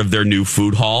new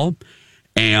food hall,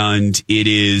 and it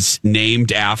is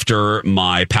named after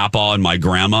my papa and my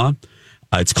grandma.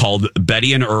 It's called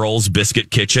Betty and Earl's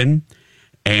Biscuit Kitchen,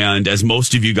 and as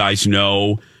most of you guys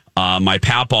know, my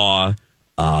papa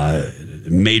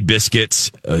made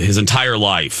biscuits his entire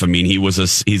life. I mean, he's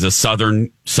a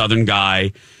southern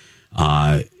guy.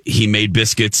 He made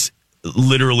biscuits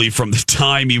literally from the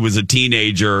time he was a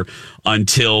teenager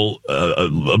until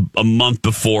a month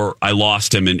before I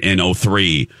lost him in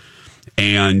 2003.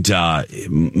 And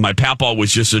my papa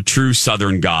was just a true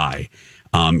southern guy.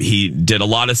 He did a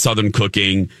lot of southern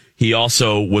cooking. He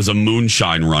also was a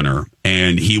moonshine runner,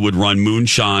 and he would run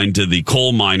moonshine to the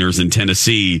coal miners in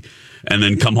Tennessee and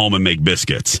then come home and make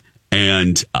biscuits.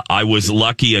 And I was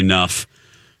lucky enough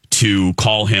to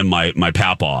call him my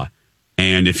papa.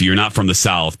 And if you're not from the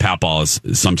South, papa is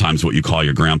sometimes what you call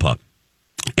your grandpa.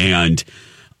 And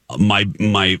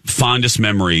my fondest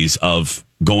memories of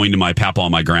going to my papa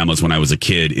and my grandma's when I was a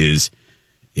kid is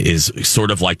sort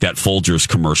of like that Folgers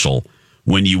commercial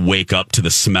when you wake up to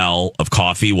the smell of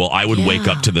coffee. Well, I would wake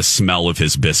up to the smell of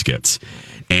his biscuits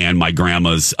and my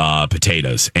grandma's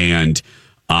potatoes. And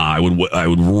I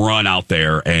would run out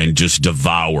there and just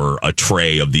devour a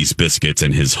tray of these biscuits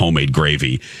and his homemade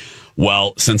gravy.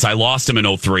 Well, since I lost him in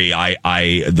 2003, I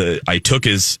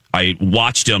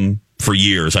watched him for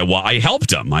years. I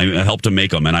helped him. I helped him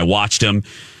make them, and I watched him.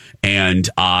 And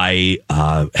I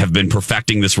have been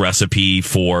perfecting this recipe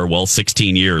for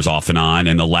 16 years off and on,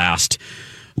 and the last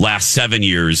 7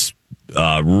 years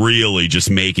really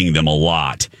just making them a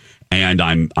lot. And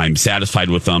I'm satisfied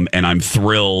with them, and I'm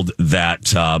thrilled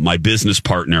that my business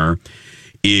partner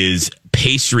is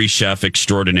pastry chef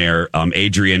extraordinaire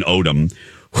Adrienne Odom,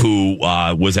 who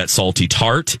was at Salty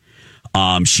Tart.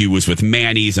 She was with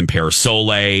Manny's and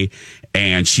Parasole,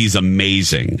 and she's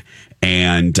amazing.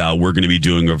 And we're going to be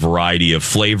doing a variety of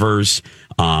flavors.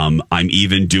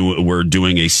 We're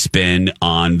doing a spin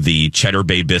on the Cheddar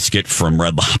Bay biscuit from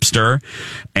Red Lobster,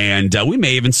 and we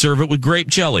may even serve it with grape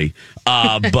jelly.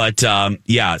 So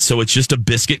it's just a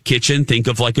biscuit kitchen. Think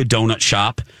of like a donut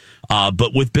shop,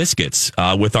 but with biscuits,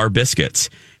 with our biscuits.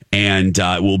 And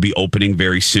we'll be opening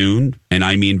very soon, and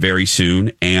I mean very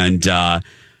soon. And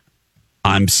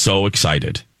I'm so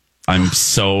excited.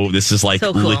 This is like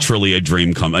so cool. Literally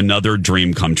another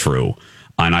dream come true.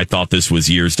 And I thought this was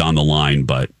years down the line,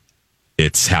 but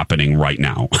it's happening right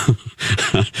now.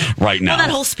 Right now. Well,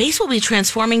 that whole space will be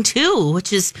transforming too,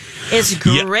 which is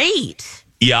great.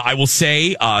 Yeah, I will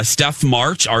say Steph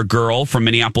March, our girl from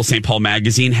Minneapolis St. Paul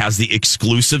Magazine, has the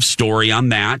exclusive story on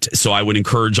that. So I would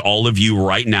encourage all of you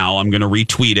right now. I'm going to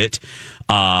retweet it.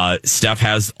 Steph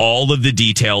has all of the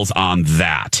details on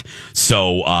that.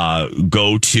 So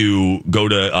go to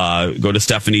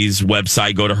Stephanie's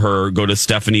website, go to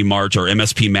Stephanie March or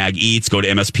MSP Mag Eats, go to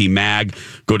MSP Mag,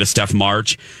 go to Steph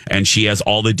March, and she has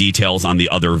all the details on the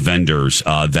other vendors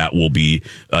that will be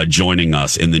joining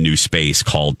us in the new space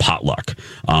called Potluck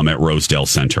at Rosedale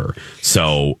Center.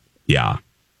 So yeah.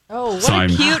 Oh,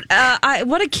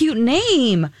 what a cute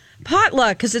name,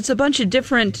 Potluck, because it's a bunch of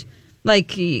different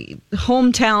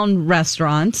hometown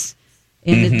restaurants,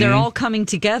 and they're all coming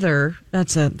together.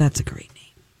 That's a great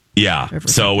name. Yeah.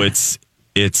 So it's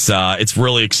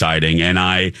really exciting,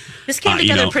 and this came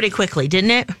together pretty quickly,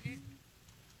 didn't it?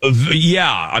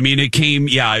 Yeah, I mean,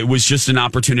 it was just an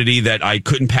opportunity that I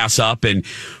couldn't pass up. And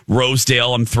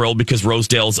Rosedale, I'm thrilled because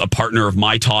Rosedale's a partner of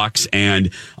My Talks,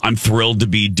 and I'm thrilled to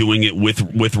be doing it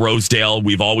with Rosedale.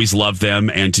 We've always loved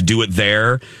them, and to do it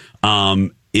there,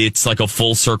 it's like a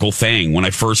full circle thing. When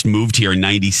I first moved here in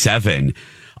 97,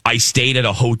 I stayed at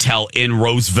a hotel in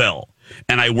Roseville,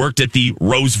 and I worked at the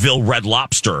Roseville Red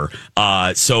Lobster.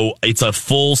 So it's a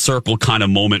full circle kind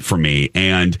of moment for me,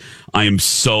 and I am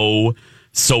so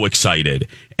excited.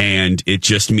 And it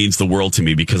just means the world to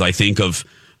me because I think of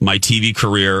my TV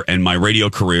career and my radio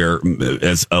career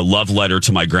as a love letter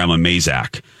to my grandma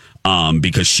Mazak,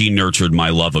 because she nurtured my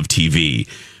love of TV.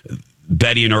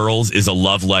 Betty and Earl's is a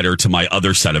love letter to my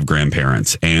other set of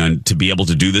grandparents, and to be able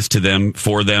to do this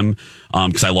for them,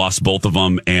 because I lost both of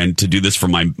them, and to do this for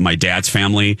my dad's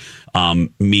family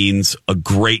means a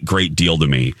great deal to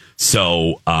me.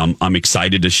 So I'm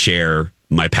excited to share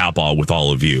my papaw with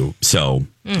all of you. So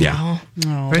yeah.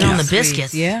 Bring on the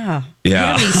biscuits. Yeah. Yeah. You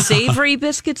have any savory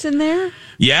biscuits in there?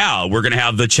 Yeah, we're going to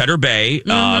have the Cheddar Bay.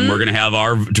 We're going to have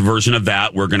our version of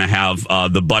that. We're going to have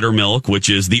the buttermilk, which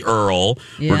is the Earl.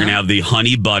 Yeah. We're going to have the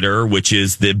honey butter, which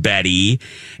is the Betty,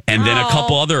 and then a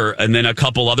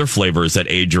couple other flavors that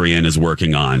Adrienne is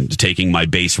working on, taking my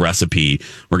base recipe.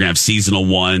 We're going to have seasonal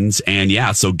ones, and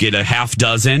so get a half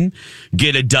dozen,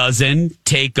 get a dozen,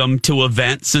 take them to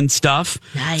events and stuff.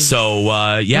 Nice. So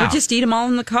or just eat them all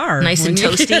in the car, nice and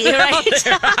toasty, right?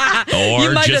 Or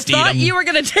you might just have thought eat them. you were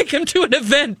going to take them to an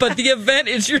event, but the event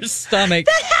is your stomach.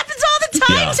 That happens all the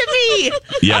time to me.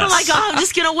 Yes. I'm like, I'm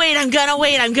just going to wait. I'm going to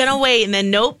wait. And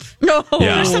then nope. No.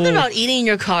 Yeah. There's something about eating in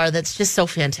your car that's just so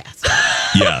fantastic.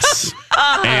 Yes.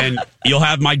 And you'll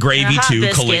have my gravy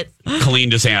too. Colleen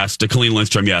just asked, Colleen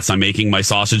Lindstrom, yes, I'm making my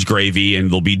sausage gravy, and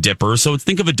there'll be dippers. So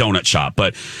think of a donut shop.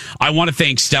 But I want to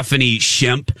thank Stephanie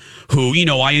Shimp, who,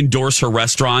 I endorse her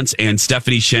restaurants, and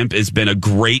Stephanie Shimp has been a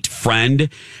great friend,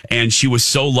 and she was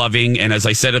so loving. And as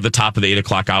I said at the top of the 8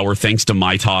 o'clock hour, thanks to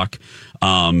My Talk,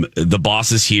 the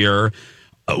bosses here,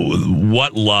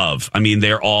 what love. I mean,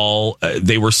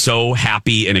 they were so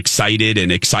happy and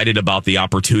excited about the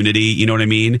opportunity. You know what I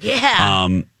mean? Yeah.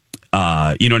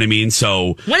 You know what I mean?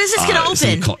 So when is this going to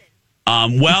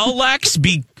open? Lex,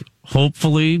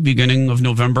 hopefully beginning of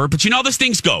November. But this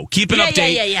things go. Keep an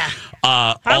update. Yeah.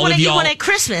 I want to get one at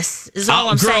Christmas. Is all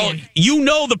I'm saying. You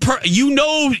know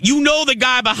the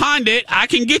guy behind it. I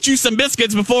can get you some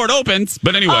biscuits before it opens.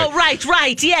 But anyway. Oh, right.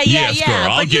 Yeah.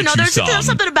 Girl, but there's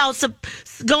something about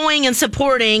going and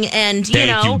supporting, and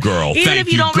Thank you, girl. even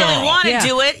if you don't really want to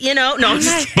do it, no.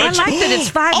 I like that it's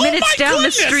 5 minutes down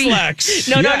the street. Lex.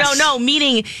 No.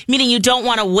 Meaning you don't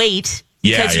want to wait.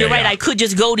 Because you're right, I could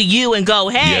just go to you and go,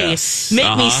 hey,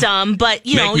 make me some. But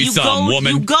you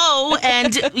go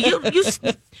and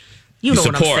you know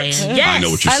support. what I'm saying. Yes. I know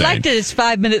what you're saying. I like that it's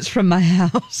 5 minutes from my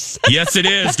house. Yes, it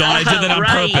is. Dawn, I did that on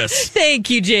purpose.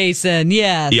 Thank you, Jason.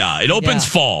 Yes. Yeah, it opens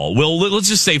fall. Well, let's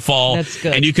just say fall. That's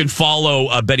good. And you can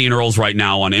follow Betty and Earls right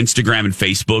now on Instagram and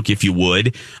Facebook if you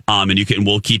would. And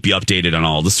we'll keep you updated on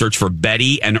all. Just search for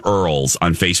Betty and Earls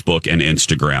on Facebook and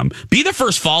Instagram. Be the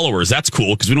first followers. That's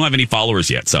cool because we don't have any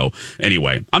followers yet. So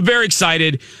anyway, I'm very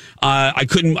excited.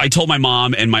 I told my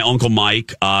mom and my Uncle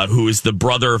Mike, who is the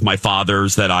brother of my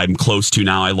father's that I'm close to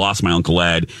now. I lost my Uncle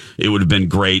Ed. It would have been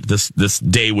great. This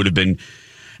day would have been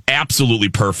absolutely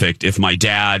perfect if my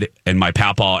dad and my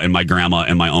papa and my grandma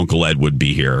and my Uncle Ed would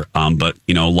be here. But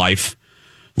life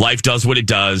does what it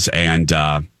does, and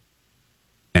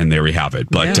there we have it.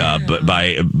 But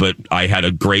but I had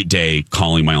a great day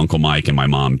calling my Uncle Mike and my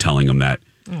mom, telling them that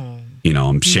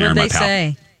I'm sharing my papa.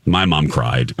 Say? My mom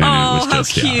cried. And it was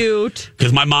just, how cute!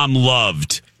 Because my mom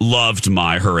loved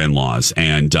her in-laws,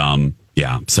 and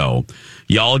so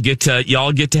y'all get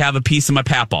to have a piece of my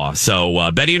papa.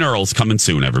 So Betty and Earl's coming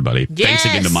soon, everybody. Yes.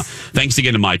 Thanks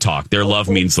again to My Talk. Their love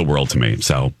means the world to me.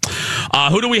 So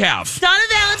who do we have? Donna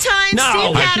Valentine,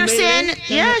 Steve Patterson.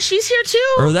 Yeah, she's here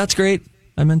too. Oh, that's great.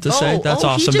 I meant to say that's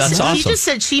awesome. That's awesome. He just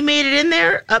said she made it in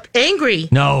there angry.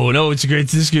 No, it's great.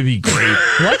 This is gonna be great.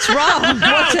 What's wrong?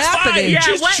 What's happening? Yeah,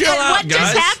 just chill out, what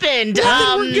guys. just happened?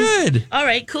 We're good. All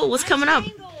right, cool. What's coming up?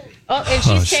 Oh,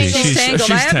 and she's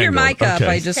tangled. I have your mic up. Okay.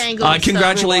 I just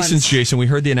congratulations, Jason. We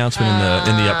heard the announcement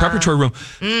in the preparatory room.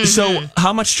 Mm-hmm. So,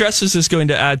 how much stress is this going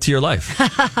to add to your life?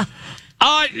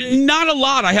 Not a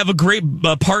lot. I have a great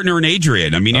partner in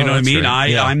Adrian. I mean, you know what I mean?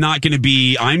 Right. I'm not going to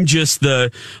be, I'm just the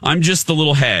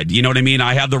little head. You know what I mean?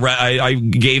 I have I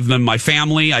gave them my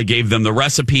family. I gave them the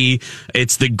recipe.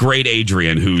 It's the great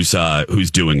Adrian who's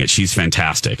doing it. She's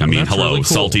fantastic. I mean, hello, really cool.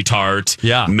 Salty Tart,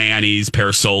 Manny's,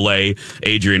 Persole.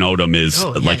 Adrian Odom is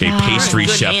a pastry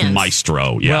chef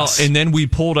maestro. Yes. Well, and then we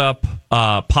pulled up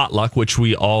Potluck, which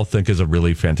we all think is a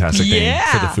really fantastic name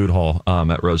for the food hall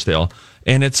at Rosedale.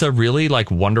 And it's a really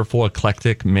wonderful,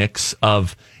 eclectic mix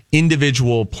of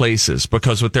individual places,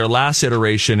 because with their last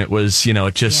iteration, it was,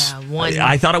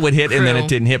 I thought it would hit and then it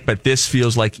didn't hit. But this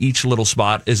feels like each little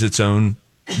spot is its own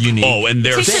unique. Oh, and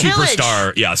there's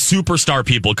superstar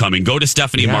people coming. Go to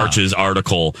Stephanie March's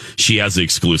article. She has the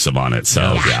exclusive on it.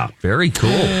 So, very cool.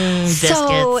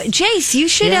 So, Jace, you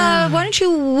should, why don't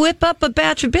you whip up a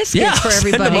batch of biscuits for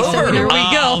everybody? So here we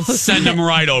go. I'll send them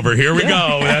right over. Here we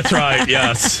go. That's right.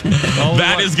 Yes.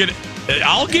 That is good.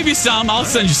 I'll give you some. I'll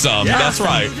send you some. Yeah. That's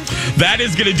right. That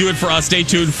is going to do it for us. Stay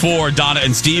tuned for Donna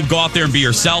and Steve. Go out there and be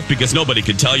yourself, because nobody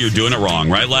can tell you're doing it wrong.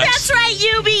 Right, Lex? That's right.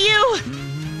 You be you.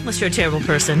 Unless you're a terrible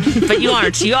person. But you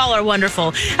aren't. You all are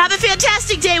wonderful. Have a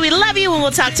fantastic day. We love you, and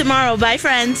we'll talk tomorrow. Bye,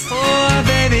 friends. Oh,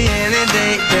 baby, any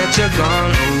day that you're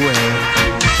gone away,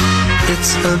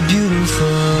 it's a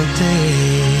beautiful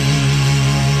day.